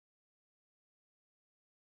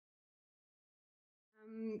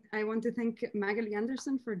I want to thank Magali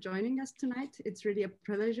Anderson for joining us tonight. It's really a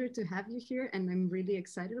pleasure to have you here, and I'm really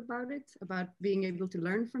excited about it, about being able to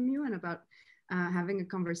learn from you and about having a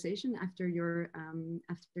conversation after your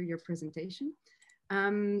presentation.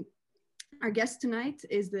 Our guest tonight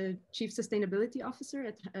is the Chief Sustainability Officer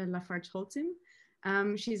at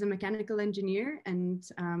LafargeHolcim. She's a mechanical engineer and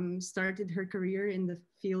started her career in the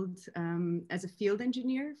field as a field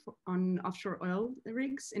engineer on offshore oil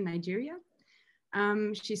rigs in Nigeria.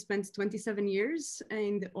 She spent 27 years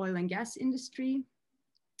in the oil and gas industry.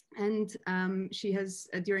 And she has,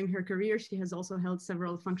 during her career, she has also held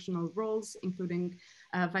several functional roles, including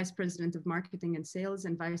Vice President of Marketing and Sales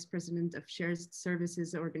and Vice President of Shared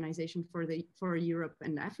Services Organization for Europe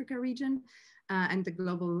and Africa region, and the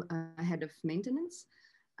Global Head of Maintenance.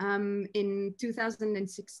 In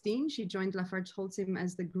 2016, she joined LafargeHolcim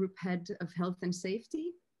as the Group Head of Health and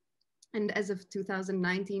Safety. And as of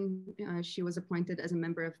 2019, she was appointed as a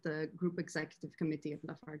member of the Group Executive Committee of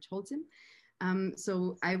LafargeHolcim.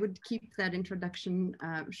 So I would keep that introduction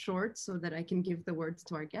short so that I can give the words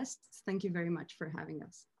to our guests. Thank you very much for having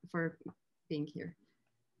us, for being here.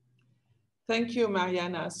 Thank you,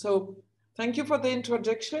 Mariana. So thank you for the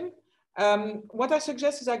introduction. What I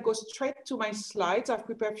suggest is I go straight to my slides. I've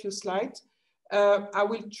prepared a few slides. I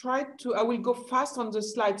will go fast on the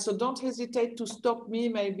slides, so don't hesitate to stop me,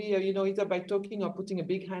 maybe, either by talking or putting a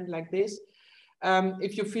big hand like this.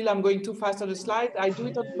 If you feel I'm going too fast on the slide, I do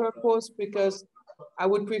it on purpose because I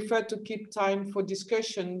would prefer to keep time for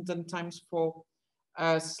discussion than times for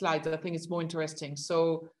slides. I think it's more interesting.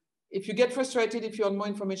 So if you get frustrated, if you want more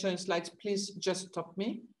information on slides, please just stop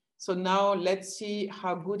me. So now let's see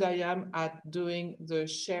how good I am at doing the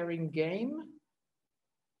sharing game.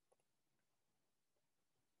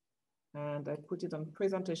 And I put it on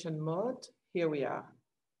presentation mode. Here we are.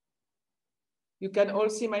 You can all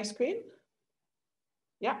see my screen?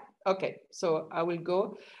 Yeah, okay, so I will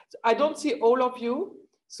go. I don't see all of you,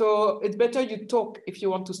 so it's better you talk if you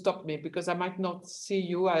want to stop me, because I might not see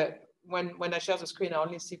you. When I share the screen, I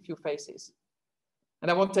only see a few faces.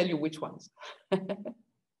 And I won't tell you which ones.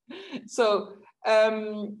 So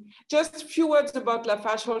just a few words about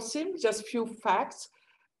LafargeHolcim, just a few facts.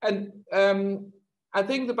 And I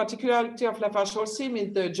think the particularity of LafargeHolcim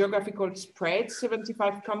is the geographical spread,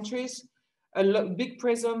 75 countries, a big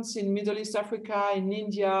presence in Middle East Africa, in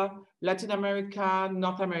India, Latin America,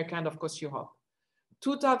 North America, and of course Europe.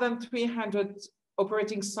 2,300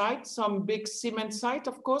 operating sites, some big cement sites,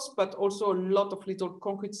 of course, but also a lot of little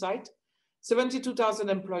concrete sites, 72,000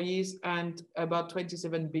 employees, and about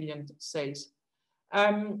 27 billion sales.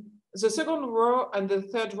 The second row and the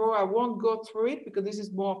third row, I won't go through it because this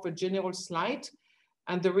is more of a general slide.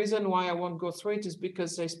 And the reason why I won't go through it is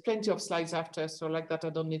because there's plenty of slides after. So like that, I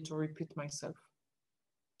don't need to repeat myself.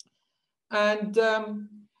 And,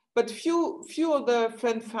 but few other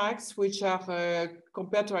fun facts, which are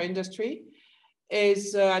compared to our industry,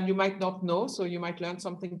 is, and you might not know, so you might learn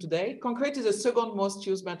something today. Concrete is the second most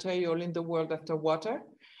used material in the world after water.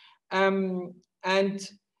 And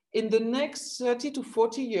in the next 30 to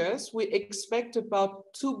 40 years, we expect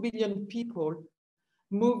about 2 billion people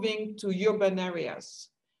moving to urban areas.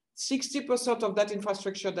 60% of that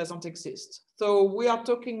infrastructure doesn't exist. So we are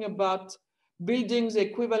talking about building the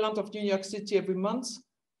equivalent of New York City every month.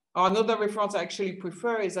 Or another reference I actually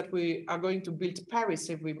prefer is that we are going to build Paris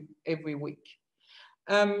every week.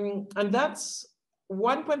 And that's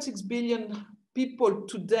 1.6 billion people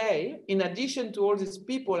today. In addition to all these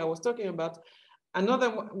people I was talking about, another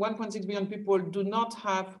 1.6 billion people do not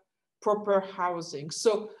have proper housing.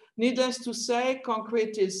 So needless to say,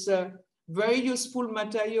 concrete is a very useful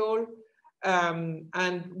material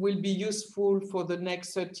and will be useful for the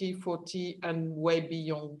next 30, 40, and way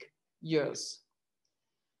beyond years.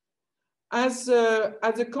 As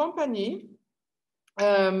a company,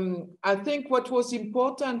 I think what was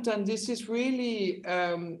important, and this is really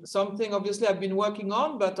something obviously I've been working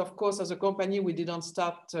on, but of course, as a company, we didn't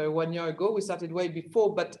start 1 year ago, we started way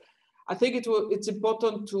before, but I think it's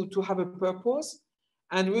important to have a purpose.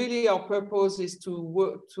 And really our purpose is to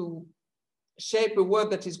work to shape a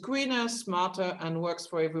world that is greener, smarter, and works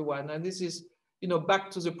for everyone. And this is,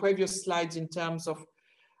 back to the previous slides in terms of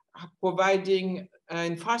providing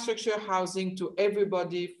infrastructure, housing to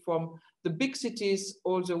everybody from the big cities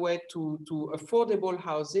all the way to affordable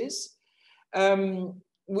houses.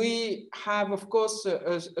 We have, of course,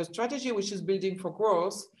 a strategy which is building for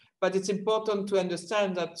growth, but it's important to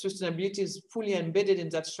understand that sustainability is fully embedded in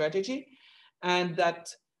that strategy. And that,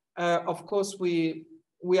 of course, we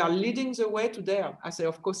are leading the way today. I say,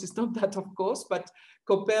 of course, it's not that, of course, but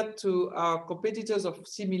compared to our competitors of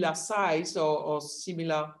similar size or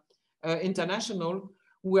similar international,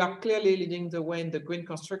 We are clearly leading the way in the green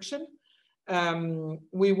construction.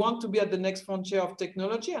 We want to be at the next frontier of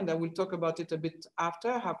technology, and I will talk about it a bit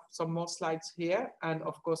after. I have some more slides here, and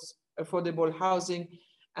of course, affordable housing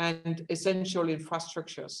and essential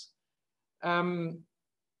infrastructures.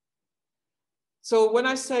 So when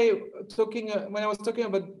I say when I was talking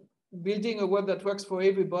about building a world that works for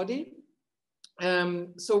everybody,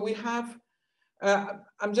 so we have,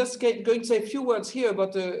 I'm just going to say a few words here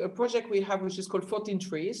about a project we have, which is called 14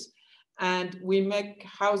 Trees. And we make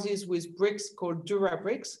houses with bricks called Dura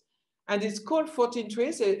bricks. And it's called 14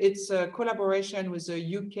 Trees. It's a collaboration with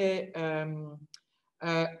a UK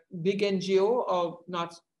big NGO, or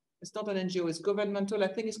not, it's not an NGO, it's governmental. I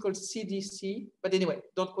think it's called CDC, but anyway,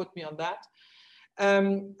 don't quote me on that.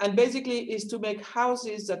 And basically is to make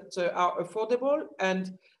houses that are affordable.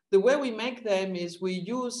 And the way we make them is we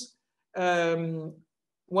use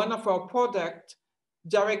one of our products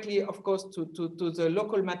directly, of course, to the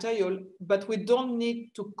local material, but we don't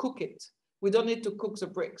need to cook it. We don't need to cook the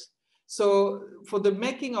bricks. So for the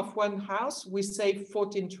making of one house, we save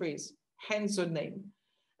 14 trees, hence the name.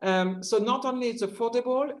 So not only is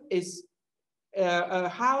affordable, it's a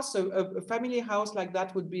house, a family house like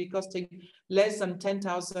that would be costing less than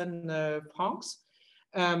 10,000 francs,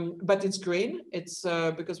 but it's green. It's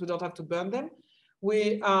because we don't have to burn them.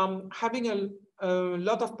 We are having a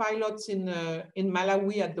lot of pilots in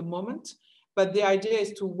Malawi at the moment, but the idea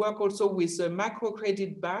is to work also with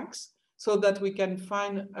microcredit banks so that we can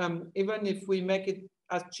find, even if we make it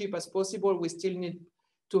as cheap as possible, we still need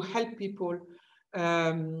to help people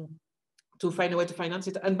to find a way to finance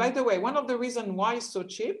it. And by the way, one of the reasons why it's so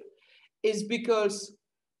cheap is because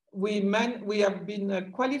we have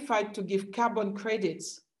been qualified to give carbon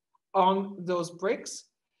credits on those bricks.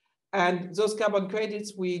 And those carbon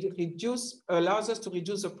credits allows us to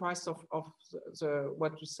reduce the price of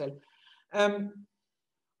what we sell. On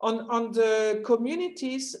the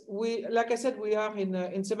communities, like I said, we are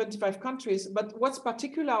in 75 countries, but what's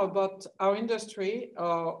particular about our industry,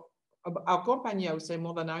 or our company, I would say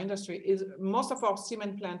more than our industry, is most of our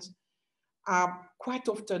cement plants are quite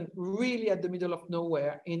often really at the middle of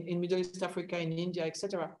nowhere in Middle East Africa, in India,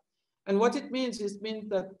 etc. And what it means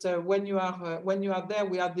that when you are there,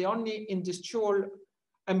 we are the only industrial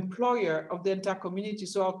employer of the entire community.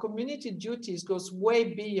 So our community duties goes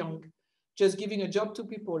way beyond just giving a job to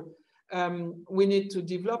people. We need to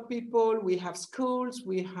develop people. We have schools.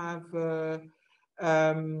 We have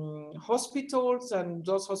hospitals, and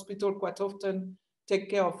those hospitals quite often take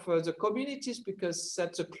care of the communities because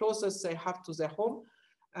that's the closest they have to their home.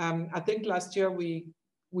 I think last year we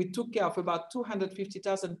took care of about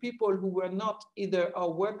 250,000 people who were not either our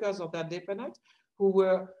workers or their dependents, who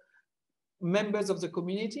were members of the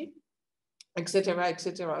community, etc.,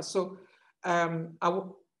 etc. So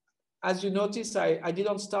as you notice, I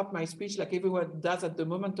didn't start my speech like everyone does at the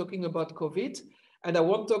moment talking about COVID. And I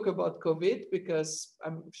won't talk about COVID because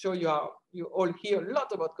I'm sure you all hear a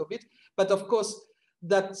lot about COVID. But of course,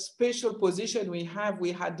 that special position we had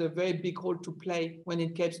a very big role to play when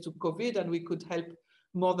it came to COVID, and we could help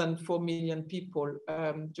more than 4 million people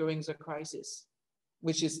during the crisis,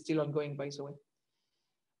 which is still ongoing, by the way.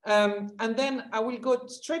 And then I will go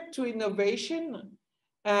straight to innovation.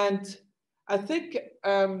 And I think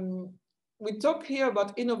we talk here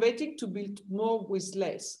about innovating to build more with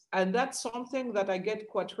less. And that's something that I get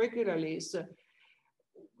quite regularly is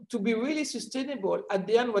to be really sustainable. At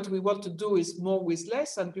the end, what we want to do is more with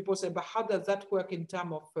less. And people say, but how does that work in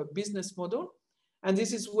terms of a business model? And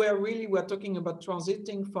this is where really we're talking about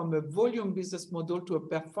transiting from a volume business model to a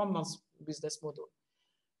performance business model.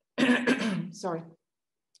 Sorry.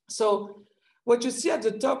 So what you see at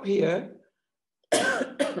the top here,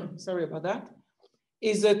 sorry about that,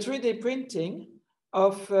 is a 3D printing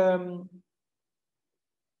of the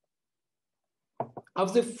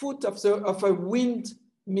foot of a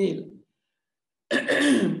windmill.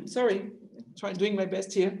 Sorry, doing my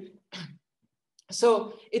best here.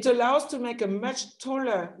 So it allows to make a much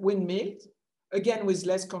taller windmill, again with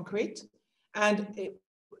less concrete, and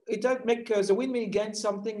it does make the windmill gain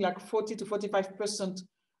something like 40 to 45%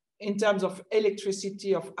 in terms of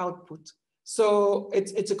electricity of output. So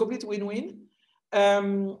it's a complete win-win.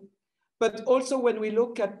 But also when we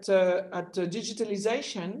look at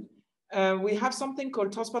digitalization, we have something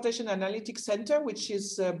called Transportation Analytics Center, which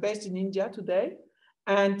is based in India today.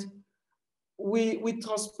 And we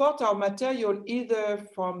transport our material either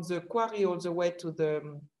from the quarry all the way to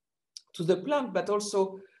the plant, but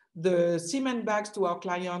also the cement bags to our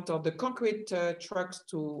client or the concrete trucks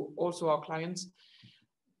to also our clients.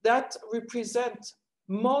 That represent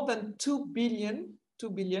more than 2 billion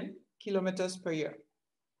kilometers per year.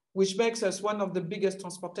 which makes us one of the biggest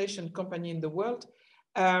transportation company in the world.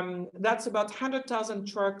 That's about 100,000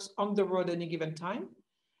 trucks on the road any given time.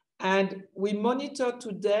 And we monitor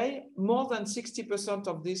today more than 60%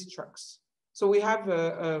 of these trucks. So we have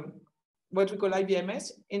what we call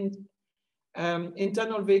IVMS,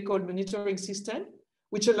 internal vehicle monitoring system,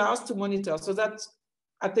 which allows to monitor. So that's,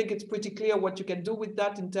 I think it's pretty clear what you can do with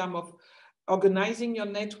that in terms of organizing your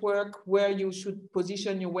network, where you should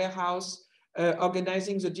position your warehouse,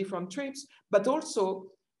 organizing the different trips, but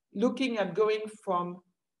also looking at going from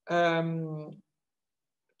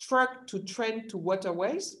truck to train to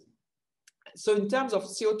waterways. So in terms of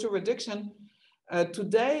CO2 reduction,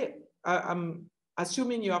 today, I'm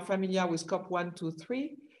assuming you are familiar with scope 1, 2,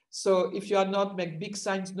 3. So if you are not, make big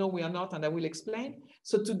signs, no, we are not, and I will explain.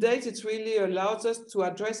 So today, it really allows us to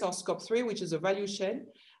address our scope 3, which is a value chain,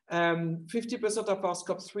 50% of our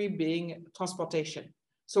scope 3 being transportation.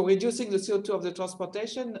 So reducing the CO2 of the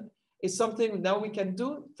transportation is something now we can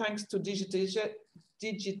do thanks to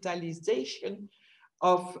digitalization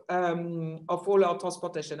of all our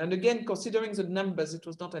transportation. And again, considering the numbers, it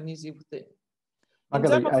was not an easy thing.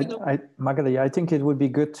 Magali, I think it would be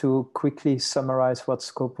good to quickly summarize what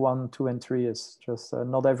scope 1, 2, and 3 is. Just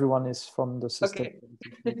not everyone is from the system.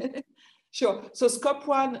 Okay. Sure. So scope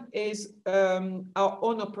 1 is our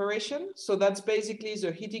own operation. So that's basically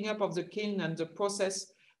the heating up of the kiln and the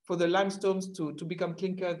process for the limestones to become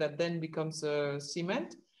clinker that then becomes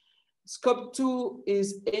cement. Scope 2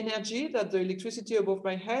 is energy, that the electricity above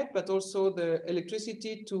my head, but also the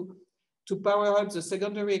electricity to power up the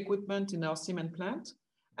secondary equipment in our cement plant.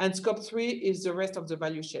 And scope 3 is the rest of the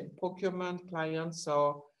value chain, procurement, clients.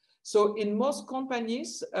 So in most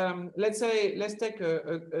companies, let's take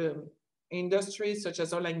an industry such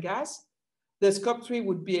as oil and gas, the scope 3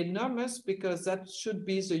 would be enormous because that should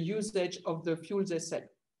be the usage of the fuels they sell.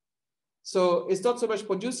 So it's not so much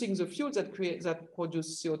producing the fuels that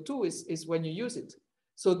produce CO2 is when you use it.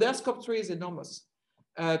 So their scope 3 is enormous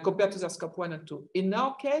compared to their scope 1 and 2. In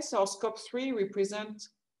our case, our scope 3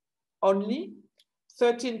 represents only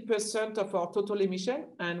 13% of our total emission.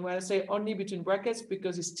 And when I say only between brackets,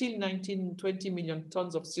 because it's still 20 million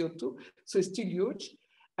tons of CO2, so it's still huge.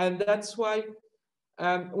 And that's why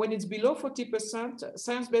when it's below 40%,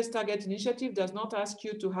 Science-Based Target Initiative does not ask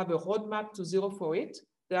you to have a roadmap to zero for it.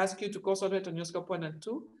 They ask you to concentrate on your scope 1 and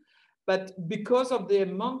 2. But because of the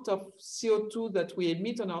amount of CO2 that we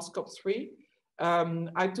emit on our scope 3,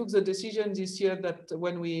 I took the decision this year that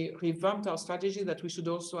when we revamped our strategy, that we should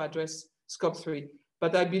also address scope 3.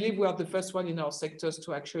 But I believe we are the first one in our sectors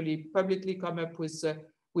to actually publicly come up with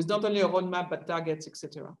not only a roadmap, but targets,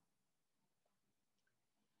 etc.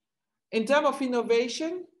 In terms of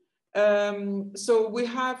innovation, so we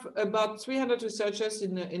have about 300 researchers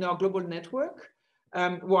in our global network.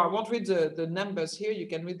 Well, I won't read the numbers here, you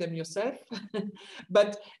can read them yourself.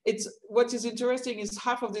 But what is interesting is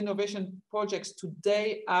half of the innovation projects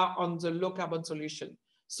today are on the low carbon solution.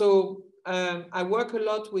 So I work a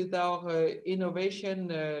lot with our innovation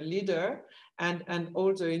leader and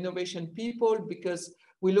all the innovation people, because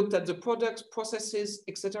we looked at the products, processes,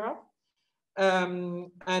 etc.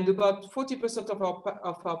 And about 40%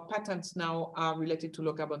 of our patents now are related to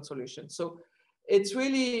low carbon solutions. So it's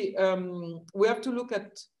really, we have to look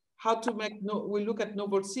at how to make, we look at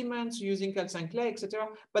noble cements using calcined clay, etc.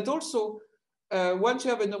 But also, once you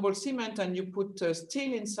have a noble cement and you put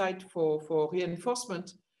steel inside for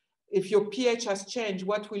reinforcement, if your pH has changed,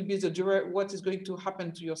 what will be what is going to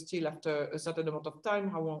happen to your steel after a certain amount of time?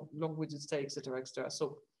 How long will it stay, etc., etc.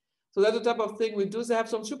 So that's the type of thing we do. They have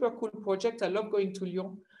some super cool projects. I love going to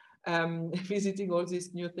Lyon, visiting all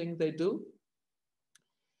these new things they do.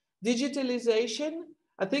 Digitalization,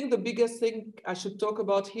 I think the biggest thing I should talk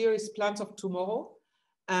about here is plants of tomorrow.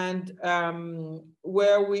 And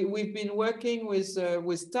where we've been working with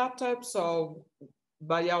startups or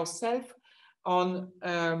by ourselves on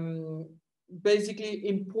basically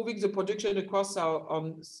improving the production across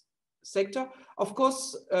our sector. Of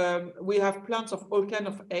course, we have plants of all kinds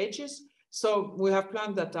of ages. So we have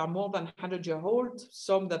plants that are more than 100 years old,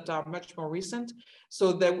 some that are much more recent.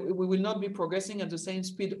 So that we will not be progressing at the same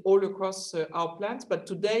speed all across our plants. But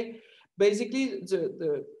today, basically,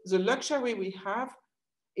 the luxury we have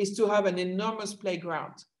is to have an enormous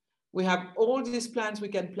playground. We have all these plants we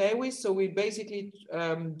can play with. So we basically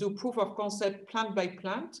do proof of concept plant by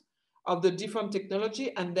plant of the different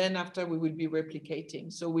technology. And then after we will be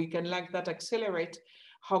replicating. So we can like that accelerate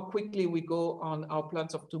how quickly we go on our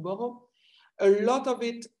plants of tomorrow. A lot of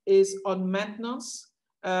it is on maintenance.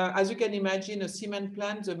 As you can imagine, a cement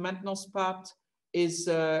plant, the maintenance part is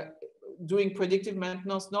doing predictive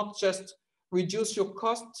maintenance, not just reduce your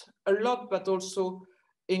cost a lot, but also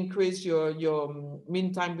increase your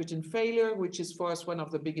mean time between failure, which is for us one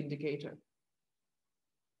of the big indicators.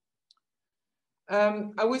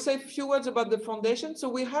 I will say a few words about the foundation. So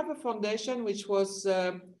we have a foundation which was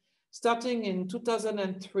starting in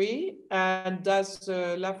 2003 and does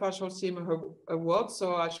LafargeHolcim award.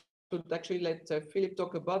 So I should actually let Philip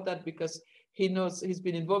talk about that because he knows he's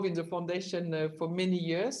been involved in the foundation for many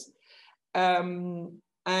years.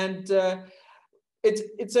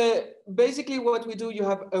 It's basically what we do. You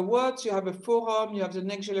have awards, you have a forum, you have the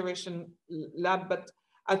next generation lab. But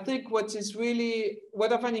I think what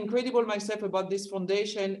I find incredible myself about this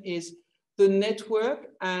foundation is the network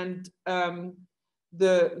and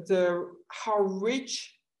how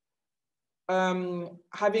rich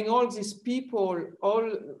having all these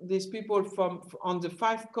people from on the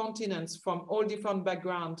 5 continents from all different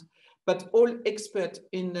backgrounds, but all expert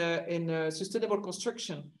in sustainable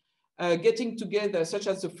construction, getting together, such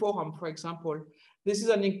as the forum, for example. This is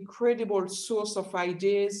an incredible source of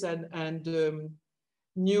ideas and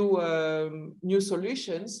new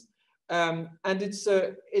solutions. And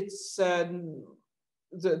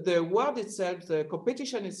the award itself, the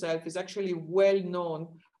competition itself, is actually well known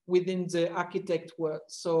within the architect world.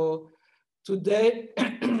 So today,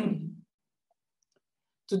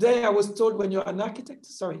 today I was told when you're an architect,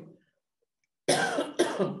 sorry,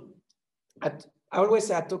 I always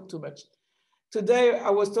say I talk too much. Today I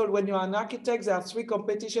was told when you're an architect, there are 3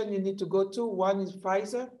 competitions you need to go to. One is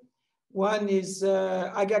Pfizer, one is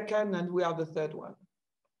Aga Khan, and we are the 3rd one.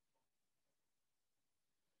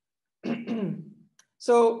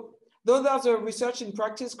 So those are the research in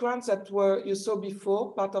practice grants that you saw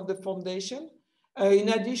before, part of the foundation. In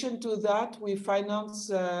addition to that, we finance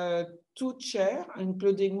 2 chairs,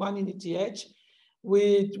 including one in ETH.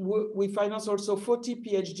 We finance also 40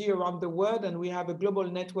 PhD around the world, and we have a global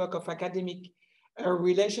network of academic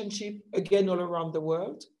relationship, again, all around the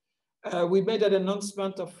world. We made an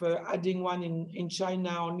announcement of adding one in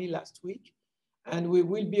China only last week, and we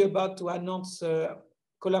will be about to announce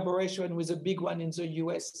collaboration with a big one in the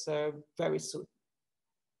US very soon.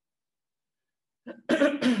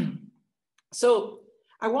 So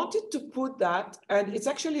I wanted to put that, and it's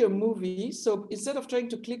actually a movie. So instead of trying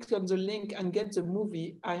to click on the link and get the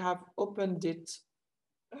movie, I have opened it.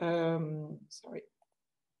 Sorry,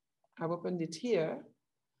 I've opened it here.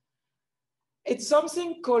 It's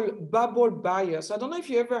something called bubble buyer. So I don't know if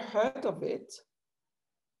you ever heard of it,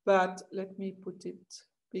 but let me put it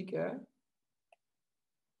bigger.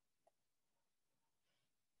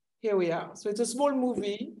 Here we are. So it's a small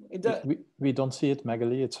movie. We don't see it,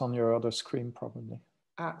 Magali. It's on your other screen, probably.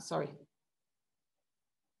 Ah, sorry.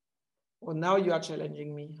 Well, now you are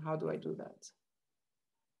challenging me. How do I do that?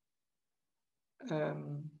 So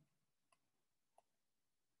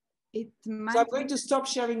I'm going to stop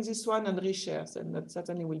sharing this one and reshare, and that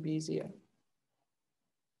certainly will be easier.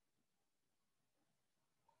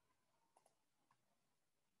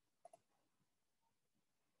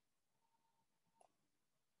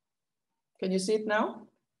 Can you see it now?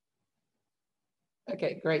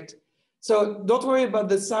 Okay, great. So don't worry about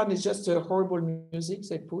the sound, it's just a horrible music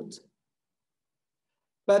they put.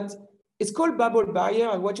 But it's called bubble barrier,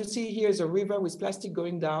 and what you see here is a river with plastic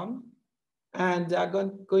going down, and they're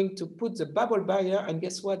going to put the bubble barrier, and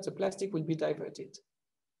guess what? The plastic will be diverted.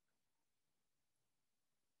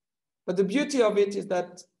 But the beauty of it is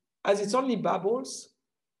that as it's only bubbles,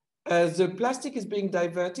 the plastic is being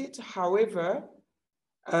diverted. However,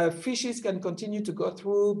 fishes can continue to go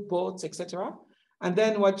through, boats, etc. And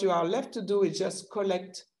then what you are left to do is just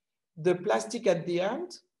collect the plastic at the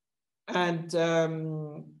end and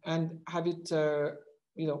have it,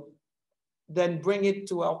 then bring it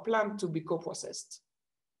to our plant to be co-processed.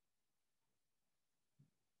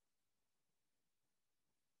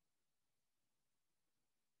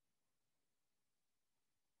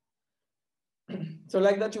 So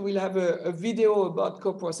like that, you will have a video about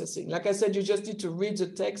co-processing. Like I said, you just need to read the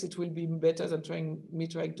text. It will be better than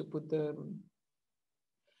trying to put the...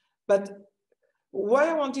 But why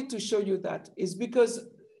I wanted to show you that is because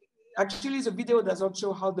actually the video doesn't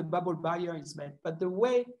show how the bubble barrier is made, but the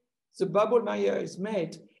way the bubble barrier is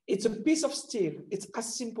made, it's a piece of steel. It's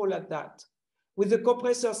as simple as that, with the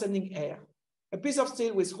compressor sending air. A piece of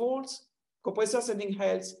steel with holes, compressor sending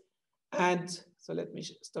air, and so let me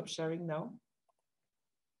stop sharing now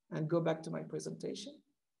and go back to my presentation.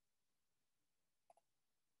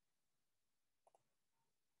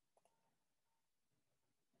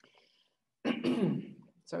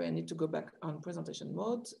 Sorry, I need to go back on presentation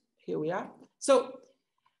mode. Here we are. So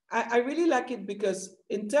I really like it because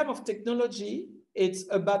in terms of technology, it's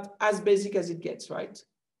about as basic as it gets, right?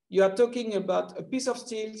 you are talking about a piece of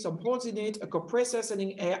steel, some holes in it, a compressor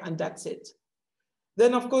sending air, and that's it.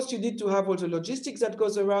 Then, of course, you need to have all the logistics that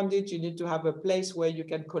goes around it. You need to have a place where you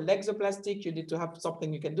can collect the plastic. You need to have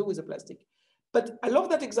something you can do with the plastic. But I love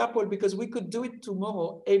that example because we could do it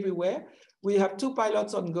tomorrow everywhere. We have 2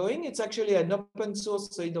 pilots ongoing. It's actually an open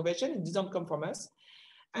source innovation. It doesn't come from us.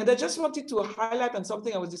 And I just wanted to highlight on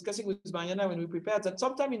something I was discussing with Mariana when we prepared, that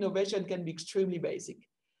sometimes innovation can be extremely basic.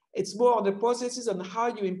 It's more on the processes and how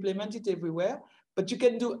you implement it everywhere, but you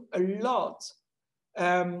can do a lot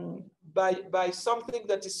by something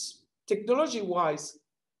that is technology-wise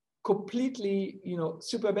completely,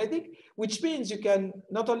 super basic, which means you can,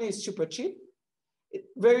 not only is super cheap,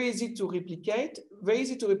 very easy to replicate, very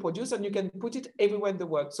easy to reproduce, and you can put it everywhere in the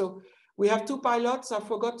world. So we have 2 pilots. I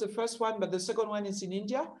forgot the first one, but the second one is in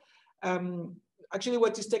India. Actually,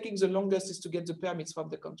 what is taking the longest is to get the permits from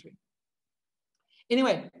the country.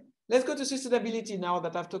 Anyway, let's go to sustainability now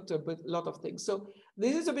that I've talked about a lot of things. So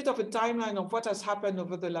this is a bit of a timeline of what has happened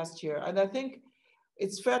over the last year. And I think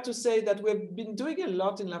it's fair to say that we've been doing a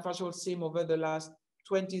lot in LafargeHolcim over the last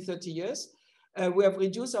 20, 30 years. We have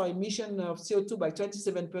reduced our emission of CO2 by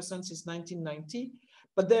 27% since 1990,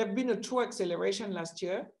 but there have been a true acceleration last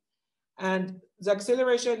year. And the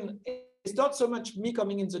acceleration is not so much me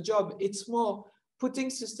coming in the job, it's more putting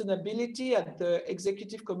sustainability at the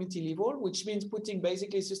executive committee level, which means putting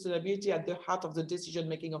basically sustainability at the heart of the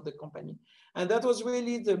decision-making of the company. And that was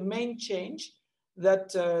really the main change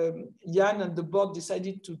that Jan and the board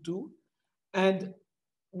decided to do. And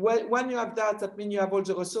when you have that, that means you have all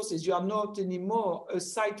the resources. You are not anymore a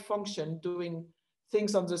side function doing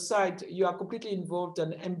things on the side. You are completely involved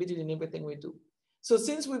and embedded in everything we do. So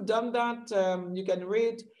since we've done that, you can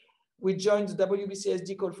read, we joined the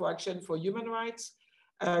WBCSD Call for Action for Human Rights.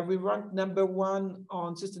 We ranked #1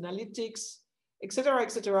 on Sustainalytics, et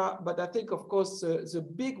cetera, But I think, of course, the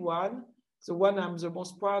big one, the one I'm the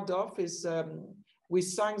most proud of is we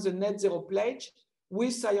signed the Net Zero Pledge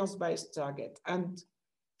with science-based target. And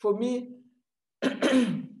for me,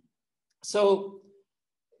 so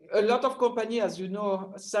a lot of companies, as you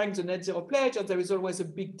know, signed the Net Zero Pledge, and there is always a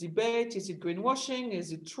big debate. Is it greenwashing?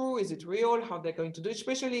 Is it true? Is it real? How they're going to do it?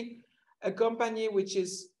 Especially a company which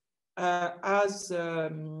is as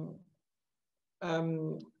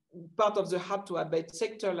part of the hard-to-abate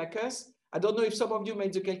sector like us. I don't know if some of you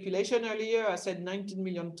made the calculation earlier. I said 19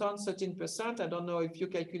 million tons, 13%. I don't know if you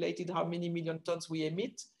calculated how many million tons we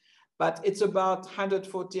emit, but it's about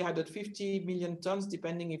 140, 150 million tons,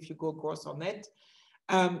 depending if you go gross or net.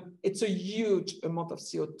 It's a huge amount of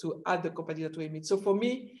CO2 at the company that we emit. So for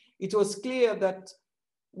me, it was clear that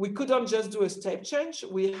we couldn't just do a step change.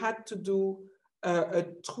 We had to do a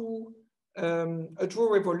true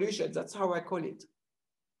revolution. That's how I call it.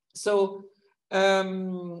 So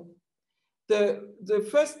the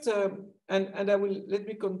first, and I will, let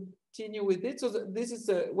me continue with it. So this is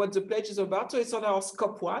what the pledge is about. So it's on our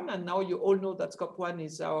scope 1. And now you all know that scope 1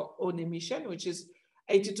 is our own emission, which is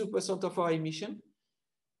 82% of our emission.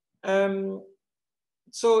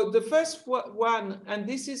 So the first one, and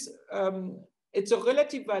this is, it's a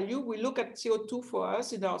relative value. We look at CO2 for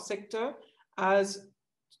us in our sector as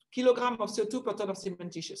kilogram of CO2 per ton of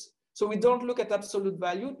cementitious. So we don't look at absolute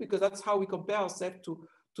value because that's how we compare ourselves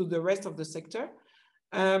to the rest of the sector.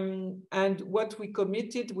 And what we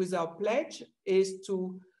committed with our pledge is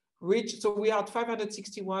to reach, so we are at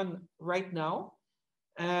 561 right now.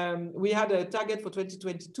 We had a target for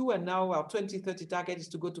 2022, and now our 2030 target is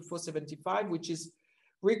to go to 475, which is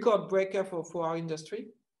record breaker for our industry.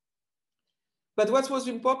 But what was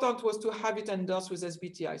important was to have it endorsed with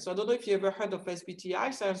SBTi. So I don't know if you ever heard of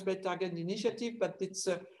SBTi, Science Based Target Initiative, but it's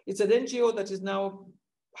an NGO that is now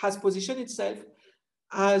has positioned itself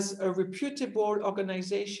as a reputable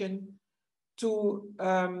organization to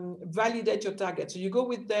validate your target. So you go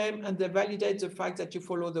with them and they validate the fact that you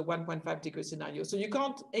follow the 1.5 degree scenario. So you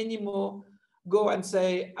can't anymore go and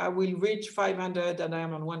say, I will reach 500 and I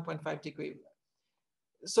am on 1.5 degree.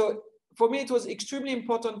 So for me, it was extremely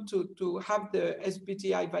important to have the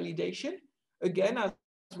SBTi validation. Again, as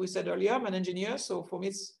we said earlier, I'm an engineer, so for me,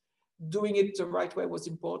 it's doing it the right way was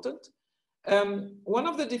important. One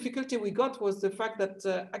of the difficulty we got was the fact that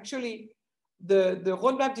actually the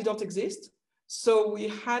roadmap did not exist. So we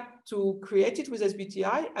had to create it with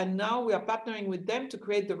SBTi, and now we are partnering with them to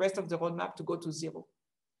create the rest of the roadmap to go to zero,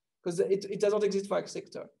 because it does not exist for our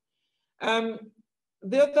sector.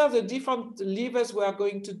 There are the different levers we are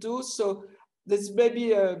going to do. So there's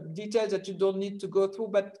maybe details that you don't need to go through,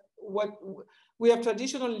 but what we have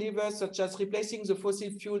traditional levers such as replacing the fossil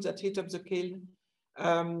fuels that heat up the kiln,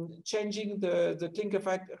 changing the clinker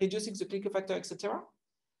factor, reducing the clinker factor, etc.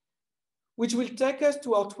 which will take us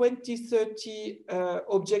to our 2030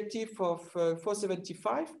 objective of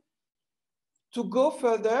 475. To go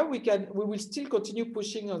further, we will still continue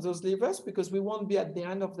pushing on those levers because we won't be at the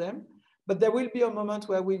end of them. But there will be a moment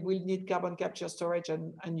where we will need carbon capture, storage,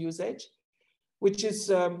 and usage, which is,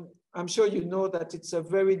 I'm sure you know that it's a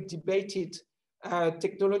very debated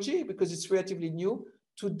technology because it's relatively new.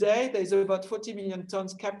 Today, there's about 40 million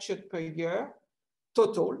tons captured per year,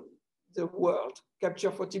 total. The world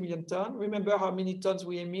capture 40 million tons. Remember how many tons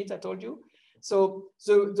we emit, I told you? So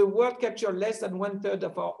the world capture less than 1/3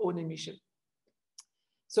 of our own emission.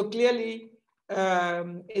 So clearly,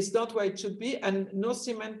 it's not where it should be, and no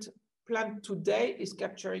cement plant today is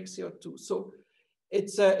capturing CO2. So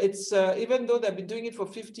it's even though they've been doing it for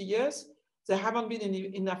 50 years, there haven't been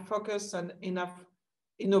enough focus and enough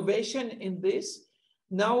innovation in this.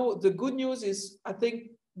 Now, the good news is, I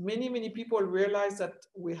think many people realize that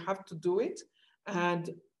we have to do it. And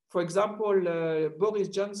for example, Boris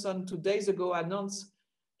Johnson 2 days ago announced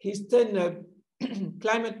his 10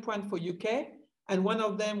 climate plan for UK. And one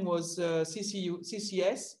of them was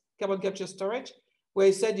CCS, carbon capture storage, where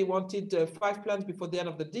he said he wanted 5 plants before the end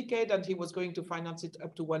of the decade, and he was going to finance it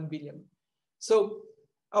up to 1 billion. So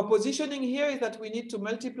our positioning here is that we need to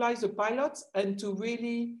multiply the pilots and to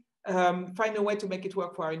really find a way to make it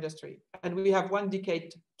work for our industry. And we have 1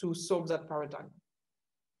 decade to solve that paradigm.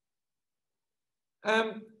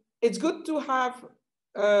 It's good to have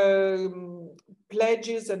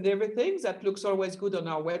pledges and everything. That looks always good on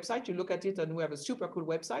our website. You look at it and we have a super cool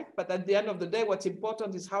website. But at the end of the day, what's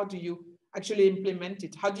important is how do you actually implement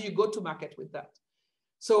it? How do you go to market with that?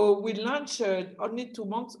 So we launched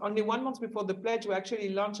only 1 month before the pledge, we actually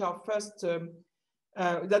launched our first,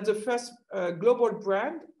 that's the first global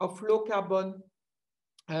brand of low carbon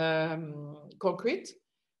concrete.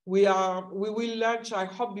 We will launch, I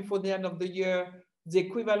hope before the end of the year, the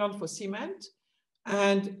equivalent for cement.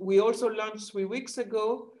 And we also launched 3 weeks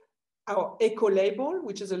ago our eco label,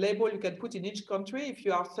 which is a label you can put in each country if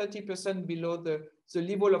you are 30% below the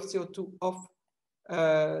level of CO2 of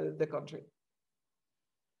the country.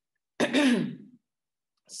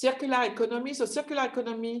 Circular economy. So circular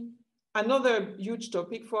economy, another huge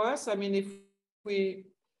topic for us. I mean, if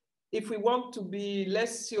we want to be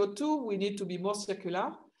less CO2, we need to be more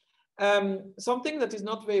circular. Something that is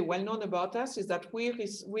not very well known about us is that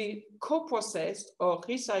we co-processed or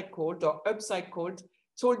recycled or upcycled,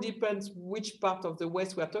 it all depends which part of the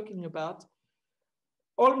waste we are talking about,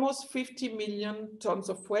 almost 50 million tons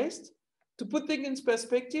of waste. To put things in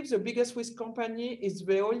perspective, the biggest waste company is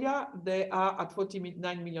Veolia. They are at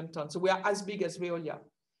 49 million tons. So we are as big as Veolia.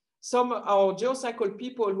 Some of our geocycle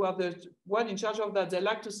people who are the one in charge of that, they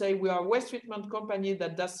like to say we are a waste treatment company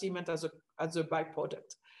that does cement as a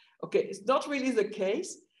byproduct. Okay, it's not really the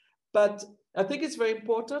case, but I think it's very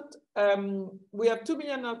important. We have 2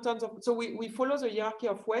 million tons of, so we follow the hierarchy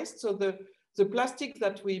of waste. So the plastic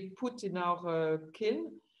that we put in our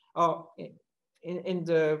kiln or in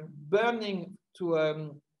the burning to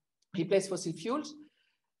replace fossil fuels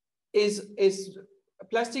is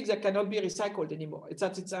plastic that cannot be recycled anymore. It's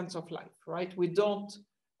at its end of life, right? We don't,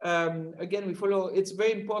 again, we follow, it's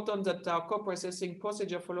very important that our co-processing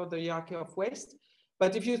procedure follow the hierarchy of waste.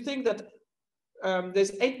 But if you think that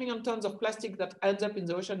there's 8 million tons of plastic that ends up in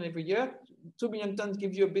the ocean every year, 2 million tons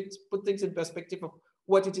give you a bit, put things in perspective of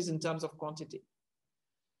what it is in terms of quantity.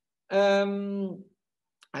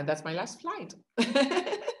 And that's my last slide.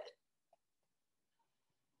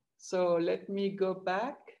 So let me go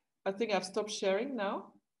back. I think I've stopped sharing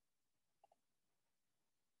now.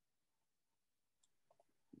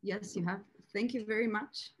 Yes, you have. Thank you very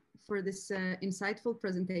much for this insightful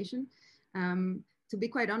presentation. To be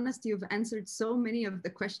quite honest, you've answered so many of the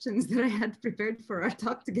questions that I had prepared for our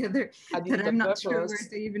talk together that I'm not sure where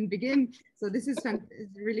to even begin. So this is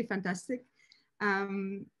really fantastic.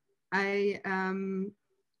 I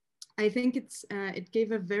think it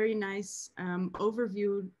gave a very nice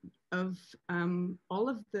overview of all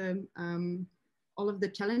of the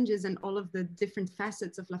challenges and all of the different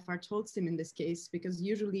facets of LafargeHolcim in this case, because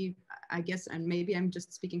usually, I guess, and maybe I'm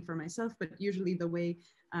just speaking for myself, but usually the way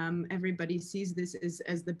everybody sees this is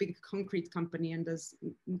as the big concrete company, and as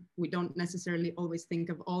we don't necessarily always think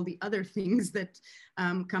of all the other things that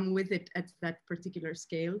come with it at that particular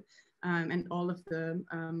scale, and all of the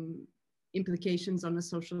implications on a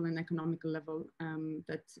social and economical level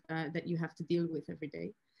that you have to deal with every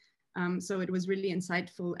day. So it was really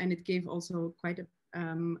insightful, and it gave also quite a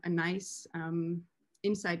nice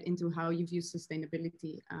insight into how you've used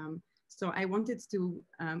sustainability. So I wanted to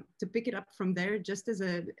pick it up from there, just as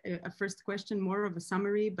a first question, more of a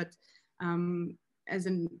summary, but as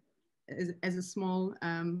a small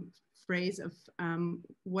phrase of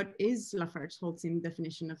what is LafargeHolcim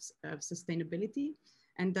definition of sustainability,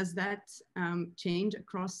 and does that change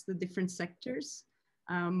across the different sectors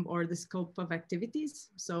or the scope of activities?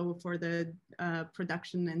 So for the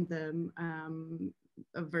production and the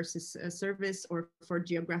versus service, or for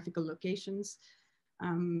geographical locations?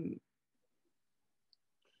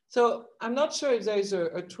 So I'm not sure if there is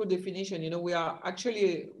a true definition. You know, we are actually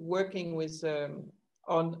working with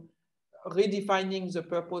on redefining the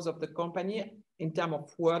purpose of the company in terms of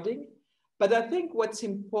wording. But I think what's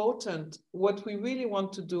important, what we really want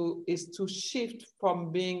to do is to shift from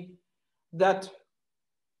being that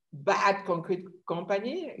bad concrete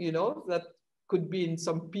company, you know, that could be in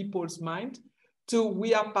some people's mind, to we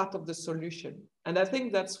are part of the solution. And I think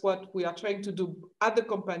that's what we are trying to do at the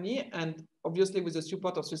company, and obviously with the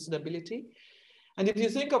support of sustainability. And if you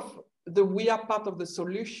think of the we are part of the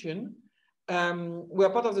solution, we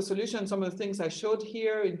are part of the solution. Some of the things I showed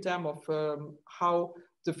here in terms of how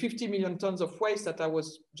the 50 million tons of waste that I was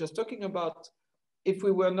just talking about, if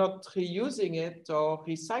we were not reusing it or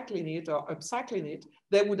recycling it or upcycling it,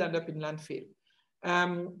 they would end up in landfill.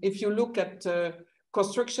 If you look at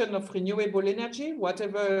construction of renewable energy,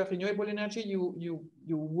 whatever renewable energy you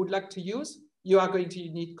would like to use, you are going to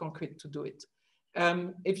need concrete to do it.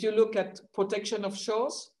 If you look at protection of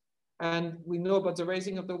shores, and we know about the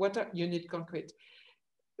raising of the water, you need concrete.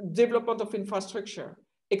 Development of infrastructure,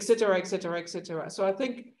 et cetera, et cetera, et cetera. So I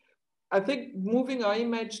think moving our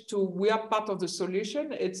image to we are part of the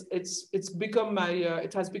solution, it's become my,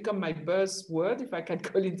 it has become my buzzword, if I can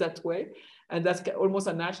call it that way. And that's almost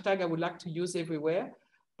an hashtag I would like to use everywhere.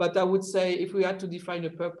 But I would say if we had to define a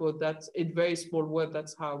purpose, that's in very small word,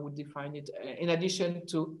 that's how I would define it. In addition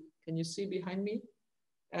to, can you see behind me?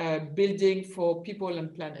 Building for people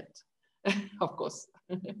and planet, of course.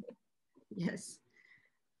 Yes.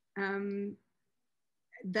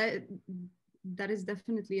 That is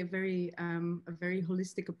definitely a very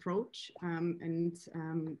holistic approach, and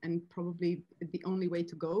probably the only way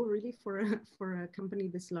to go, really, for a company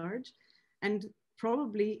this large. And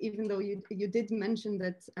probably, even though you did mention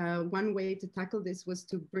that one way to tackle this was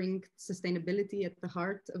to bring sustainability at the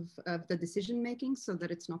heart of the decision making, so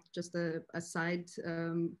that it's not just a side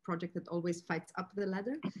project that always fights up the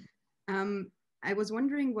ladder. I was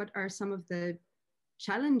wondering, what are some of the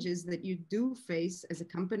challenges that you do face as a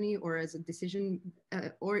company, or as a decision,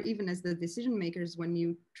 or even as the decision makers, when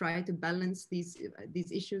you try to balance these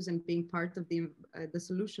issues and being part of the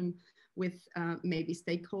solution with maybe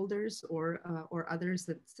stakeholders or others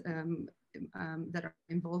that are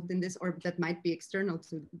involved in this, or that might be external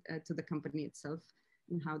to the company itself,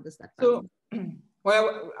 and how does that balance? So,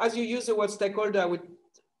 well, as you use the word stakeholder, I would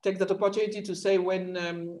take that opportunity to say when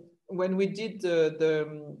we did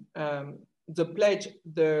the pledge,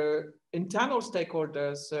 the internal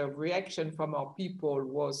stakeholders' reaction from our people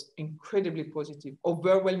was incredibly positive,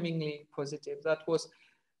 overwhelmingly positive. That was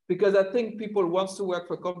because I think people want to work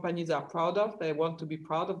for companies they are proud of. They want to be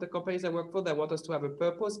proud of the companies they work for. They want us to have a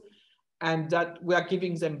purpose, and that we are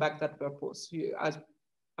giving them back that purpose. As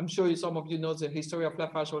I'm sure some of you know the history of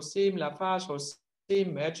LafargeHolcim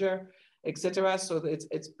merger, etc. So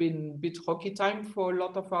it's been a bit rocky time for a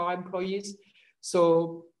lot of our employees.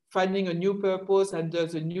 So finding a new purpose under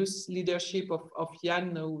the new leadership of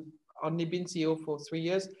Jan, who only been CEO for 3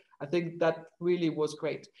 years, I think that really was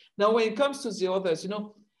great. Now, when it comes to the others, you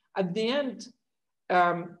know, at the end,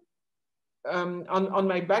 on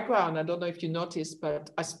my background, I don't know if you noticed,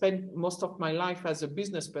 but I spent most of my life as a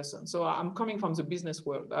business person. So I'm coming from the business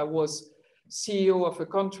world. I was CEO of a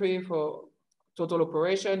country for total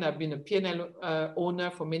operation. I've been a P&L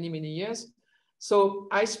owner for many, many years. So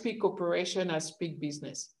I speak operation, I speak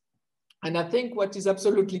business. And I think what is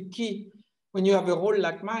absolutely key when you have a role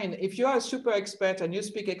like mine, if you are a super expert and you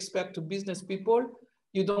speak expert to business people,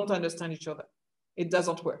 you don't understand each other. It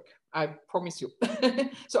doesn't work, I promise you.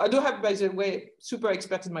 So I do have, by the way, super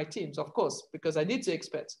experts in my teams, of course, because I need the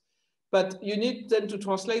experts. But you need then to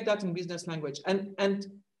translate that in business language. And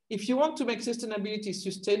if you want to make sustainability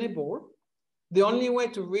sustainable, the only way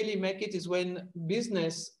to really make it is when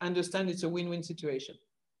business understands it's a win-win situation.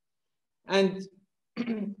 And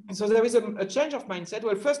so there is a change of mindset.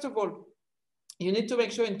 Well, first of all, you need to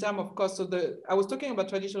make sure in terms of cost. So I was talking about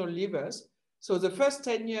traditional levers. So the first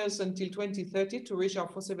 10 years until 2030 to reach our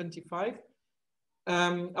 475,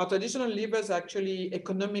 our traditional levers are actually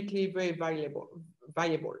economically very viable.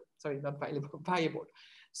 Sorry, not viable, viable.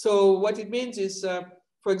 So what it means is,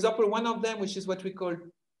 for example, one of them, which is what we call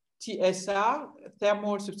TSR,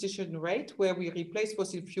 thermal substitution rate, where we replace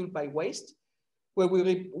fossil fuel by waste, where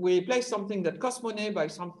we replace something that costs money by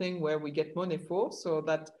something where we get money for, so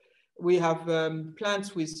that We have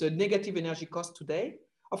plants with negative energy cost today.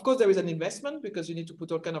 Of course, there is an investment because you need to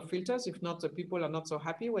put all kinds of filters. If not, the people are not so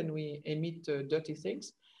happy when we emit dirty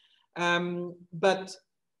things. But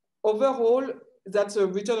overall, that's a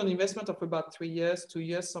return on investment of about 3 years, 2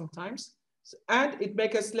 years sometimes. And it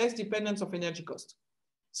makes us less dependent of energy cost.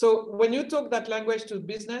 So when you talk that language to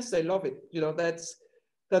business, they love it. You know, that's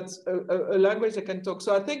a language they can talk.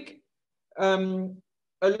 So I think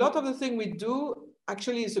a lot of the thing we do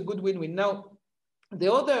actually is a good win-win. Now, the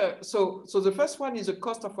other, so the first one is the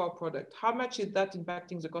cost of our product. How much is that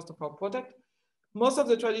impacting the cost of our product? Most of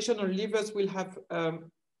the traditional levers will have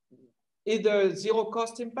either zero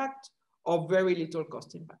cost impact or very little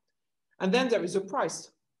cost impact. And then there is a price.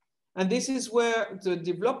 And this is where the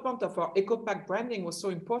development of our EcoPack branding was so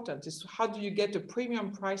important, is how do you get a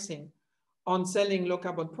premium pricing on selling low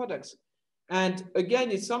carbon products? And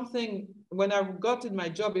again, it's something, when I got in my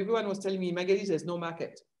job, everyone was telling me, Magali, there's no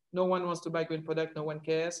market. No one wants to buy green product, no one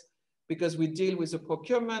cares, because we deal with the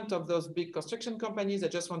procurement of those big construction companies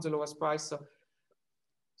that just want the lowest price.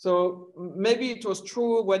 So maybe it was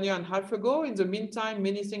true 1.5 years ago. In the meantime,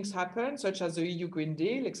 many things happened, such as the EU Green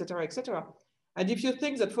Deal, et cetera, et cetera. And if you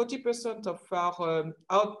think that 40% of our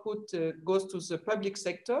output goes to the public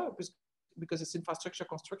sector, because it's infrastructure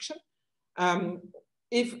construction,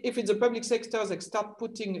 if in the public sector they start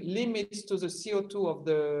putting limits to the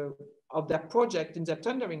CO2 of their project in their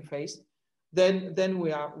tendering phase, then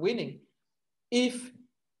we are winning. If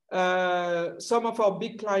some of our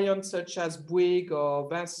big clients, such as Bouygues or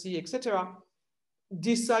Vinci, etc.,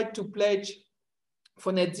 decide to pledge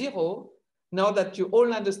for net zero, now that you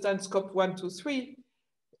all understand scope 1, 2, 3,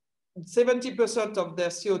 70% of their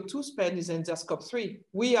CO2 spend is in their scope 3.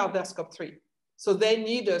 We are their scope 3. So they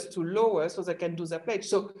need us to lower so they can do their pledge.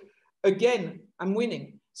 So again, I'm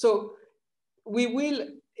winning. So we will,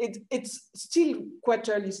 it's still quite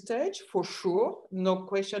early stage for sure, no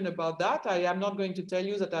question about that. I am not going to tell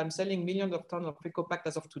you that I'm selling millions of tons of EcoPack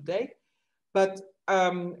as of today, but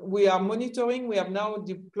we are monitoring. We have now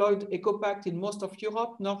deployed EcoPack in most of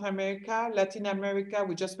Europe, North America, Latin America.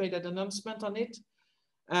 We just made an announcement on it.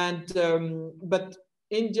 And, but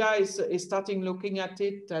India is starting looking at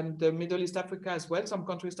it, and Middle East Africa as well. Some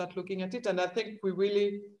countries start looking at it. And I think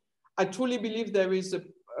I truly believe there is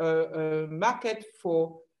a market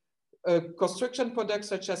for construction products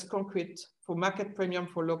such as concrete, for market premium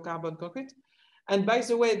for low carbon concrete. And by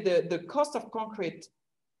the way, the cost of concrete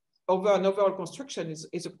over an overall construction is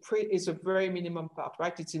a very minimum part,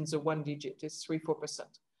 right? It's in the 1 digit, it's 3-4%.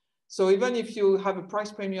 So even if you have a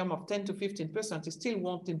price premium of 10 to 15%, it still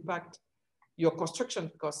won't impact your construction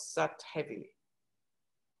costs that heavily.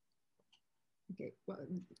 Okay, well,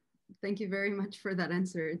 thank you very much for that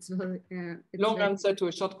answer. It's long answer to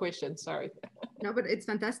a short question, sorry. No, but it's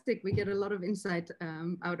fantastic. We get a lot of insight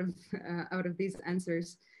out of these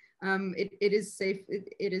answers. It is safe.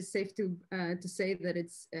 It is safe to say that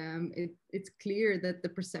it's clear that the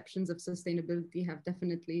perceptions of sustainability have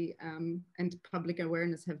definitely and public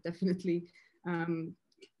awareness have definitely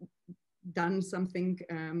done something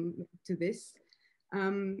to this.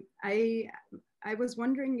 I was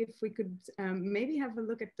wondering if we could maybe have a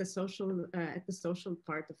look at the social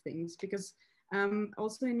part of things, because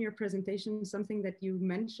also in your presentation, something that you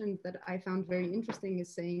mentioned that I found very interesting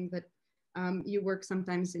is saying that you work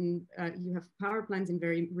sometimes in, you have power plants in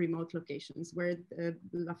very remote locations where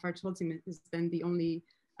LafargeHolcim is then the only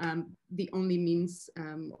means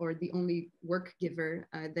or the only work giver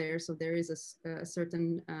there. So there is a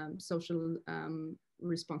certain social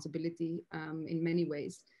responsibility in many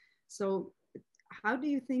ways. So how do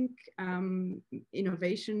you think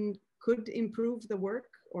innovation could improve the work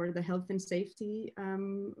or the health and safety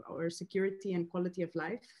or security and quality of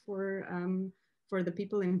life for the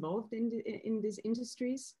people involved in these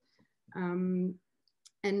industries?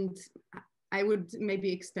 And I would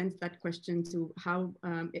maybe extend that question to how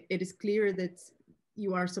it is clear that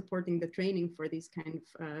you are supporting the training for these kind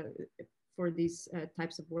of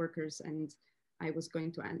types of workers, and I was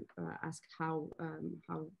going to ask how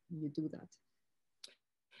you do that.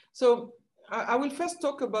 So I will first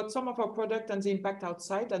talk about some of our product and the impact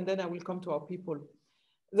outside, and then I will come to our people.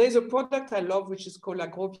 There's a product I love, which is called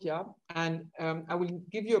Agrovia, and I will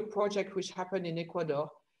give you a project which happened in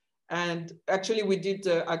Ecuador. And actually we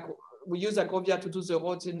use Agrovia to do the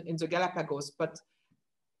roads in the Galapagos,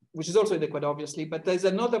 which is also in Ecuador, obviously. But there's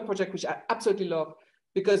another project which I absolutely love,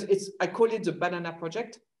 because I call it the Banana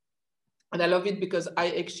Project. And I love it because I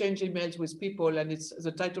exchange emails with people, and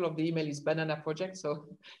the title of the email is Banana Project. So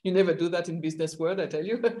you never do that in business world, I tell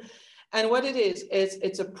you. And what it is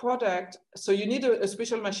it's a product. So you need a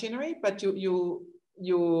special machinery, but you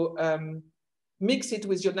mix it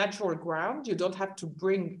with your natural ground. You don't have to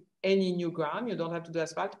bring any new ground. You don't have to do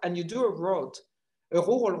asphalt. And you do a road, a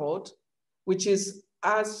rural road, which is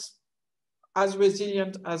as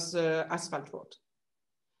resilient as asphalt road,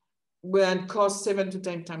 and costs 7 to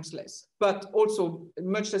 10 times less, but also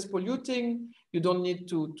much less polluting. You don't need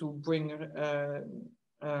to bring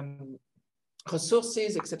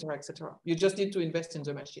resources, etc., etc. You just need to invest in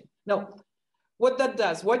the machine. Now, what that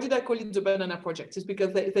does, why did I call it the banana project? It's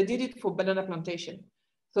because they did it for banana plantation.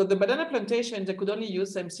 So the banana plantation, they could only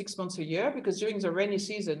use them 6 months a year because during the rainy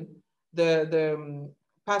season, the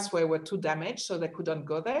pathway were too damaged, so they couldn't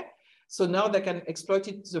go there. So now they can exploit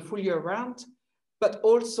it the full year round, but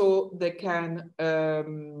also they can,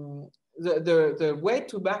 the way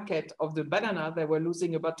to market of the banana, they were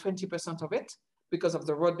losing about 20% of it because of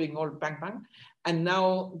the road being all bang, bang. And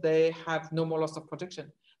now they have no more loss of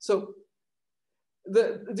production. So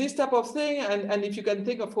this type of thing, and if you can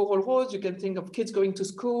think of rural roads, you can think of kids going to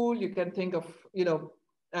school, you can think of, you know,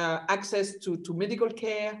 access to medical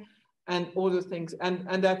care and all the things.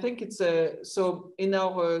 And I think it's, so in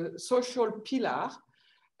our social pillar,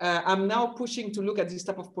 I'm now pushing to look at this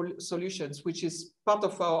type of solutions, which is part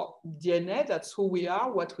of our DNA. That's who we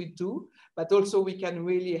are, what we do, but also we can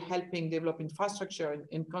really helping develop infrastructure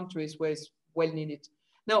in countries where it's well needed.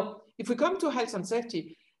 Now, if we come to health and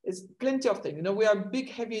safety, it's plenty of things. You know, we are a big,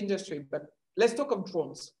 heavy industry, but let's talk of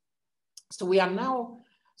drones. So we are now,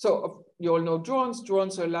 so you all know drones.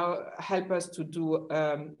 Drones help us to do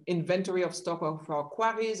inventory of stock of our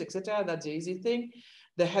quarries, etc. That's the easy thing.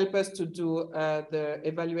 They help us to do the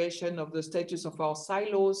evaluation of the status of our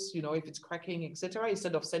silos, you know, if it's cracking, etc.,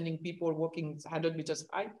 instead of sending people walking 100 meters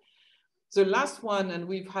high. The last one, and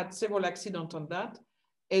we've had several accidents on that,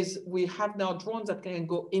 is we have now drones that can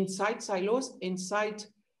go inside silos, inside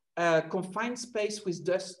confined space with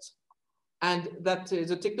dust. And that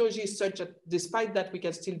the technology is such that despite that, we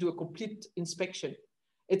can still do a complete inspection.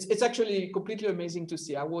 It's actually completely amazing to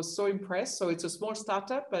see. I was so impressed. So it's a small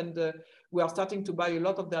startup, and we are starting to buy a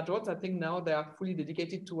lot of their drones. I think now they are fully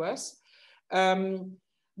dedicated to us.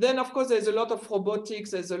 Then, of course, there's a lot of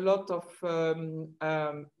robotics. There's a lot of,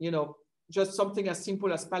 you know, just something as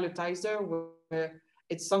simple as palletizer, where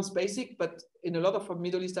it sounds basic, but in a lot of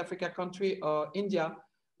Middle East Africa country or India,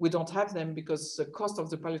 we don't have them because the cost of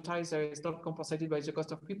the palletizer is not compensated by the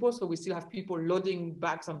cost of people. So we still have people loading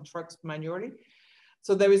bags on trucks manually.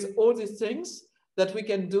 So there is all these things that we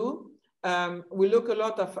can do. We look a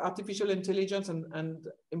lot of artificial intelligence and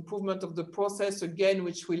improvement of the process, again,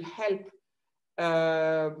 which will help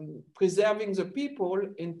preserving the people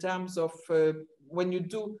in terms of when you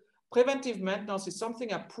do preventive maintenance is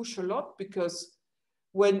something I push a lot, because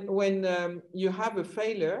when you have a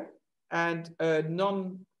failure and I'm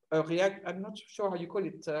not sure how you call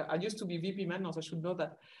it. I used to be VP maintenance, I should know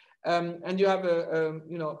that. And you have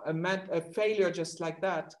a failure just like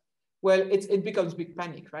that, well, it becomes big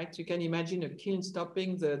panic, right? You can imagine a kiln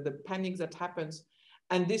stopping, the panic that happens.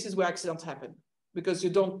 And this is where accidents happen, because you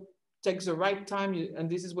don't take the right time, and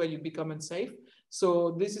this is where you become unsafe.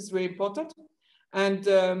 So this is very important. And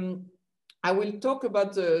I will talk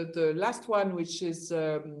about the last one, which is,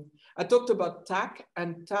 I talked about TAC,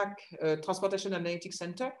 and TAC, Transportation Analytics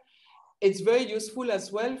Center. It's very useful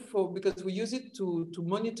as well because we use it to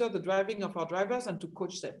monitor the driving of our drivers and to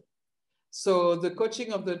coach them. So the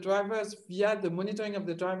coaching of the drivers via the monitoring of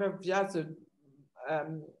the driver via the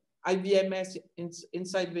IVMS,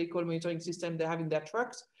 inside vehicle monitoring system they have in their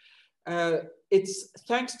trucks. It's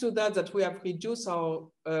thanks to that we have reduced our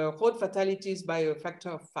road fatalities by a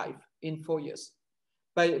factor of 5 in 4 years.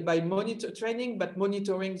 By training, but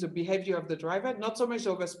monitoring the behavior of the driver, not so much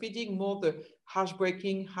over speeding, more the harsh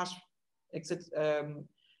braking, harsh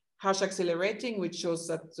accelerating, which shows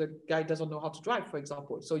that the guy doesn't know how to drive, for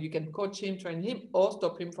example. So you can coach him, train him, or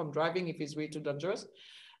stop him from driving if he's really too dangerous.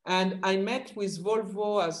 And I met with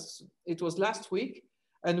Volvo, as it was last week,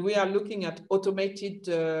 and we are looking at automated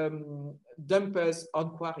dumpers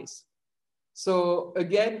on quarries. So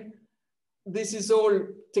again, this is all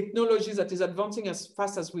technology that is advancing as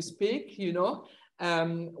fast as we speak, you know.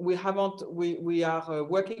 We are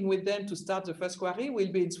working with them to start the first quarry.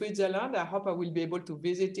 We'll be in Switzerland. I hope I will be able to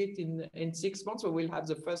visit it in 6 months, where we'll have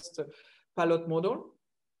the first pilot model.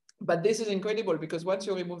 But this is incredible, because once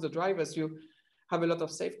you remove the drivers, you have a lot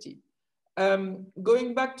of safety.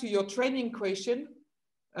 Going back to your training question,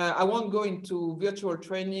 I won't go into virtual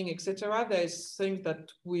training, etc. There's things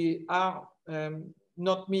that we are,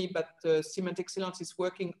 not me, but Cement Excellence is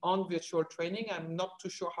working on virtual training. I'm not too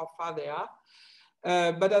sure how far they are.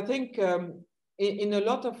 But I think in a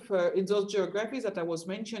lot of, in those geographies that I was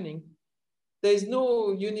mentioning, there is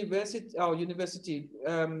no university,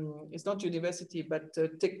 it's not university, but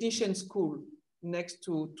technician school next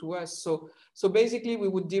to us. So basically we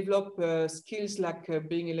would develop skills like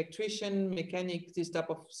being electrician, mechanic, this type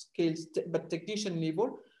of skills, but technician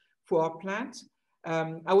level for our plant.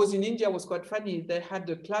 I was in India, it was quite funny. They had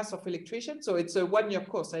a class of electricians. So it's a one-year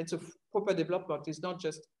course and it's a proper development. It's not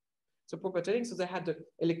just, it's a proper training. So they had an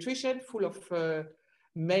electrician full of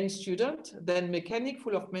male student, then mechanic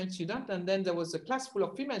full of male student, and then there was a class full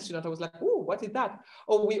of female student. I was like, oh, what is that?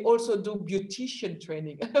 Oh, we also do beautician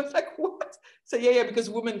training. I was like, what? So yeah, because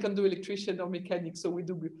women can do electrician or mechanic, so we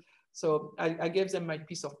do. So I gave them my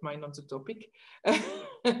peace of mind on the topic.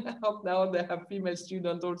 Now they have female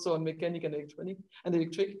students also on mechanic and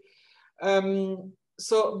electric.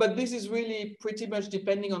 But this is really pretty much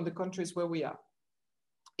depending on the countries where we are.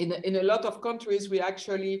 In a lot of countries, we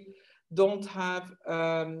actually don't have,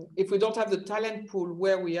 if we don't have the talent pool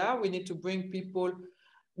where we are, we need to bring people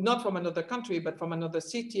not from another country, but from another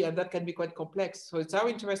city, and that can be quite complex. So it's our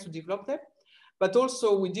interest to develop them, but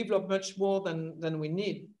also we develop much more than we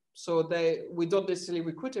need. So we don't necessarily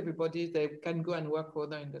recruit everybody, they can go and work for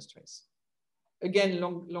other industries. Again,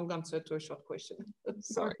 long answer to a short question.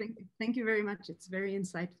 Sorry. Oh, thank you very much, it's very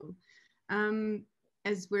insightful.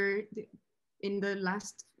 As we're in the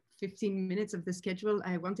last 15 minutes of the schedule,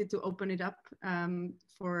 I wanted to open it up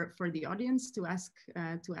for the audience to ask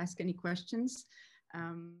any questions.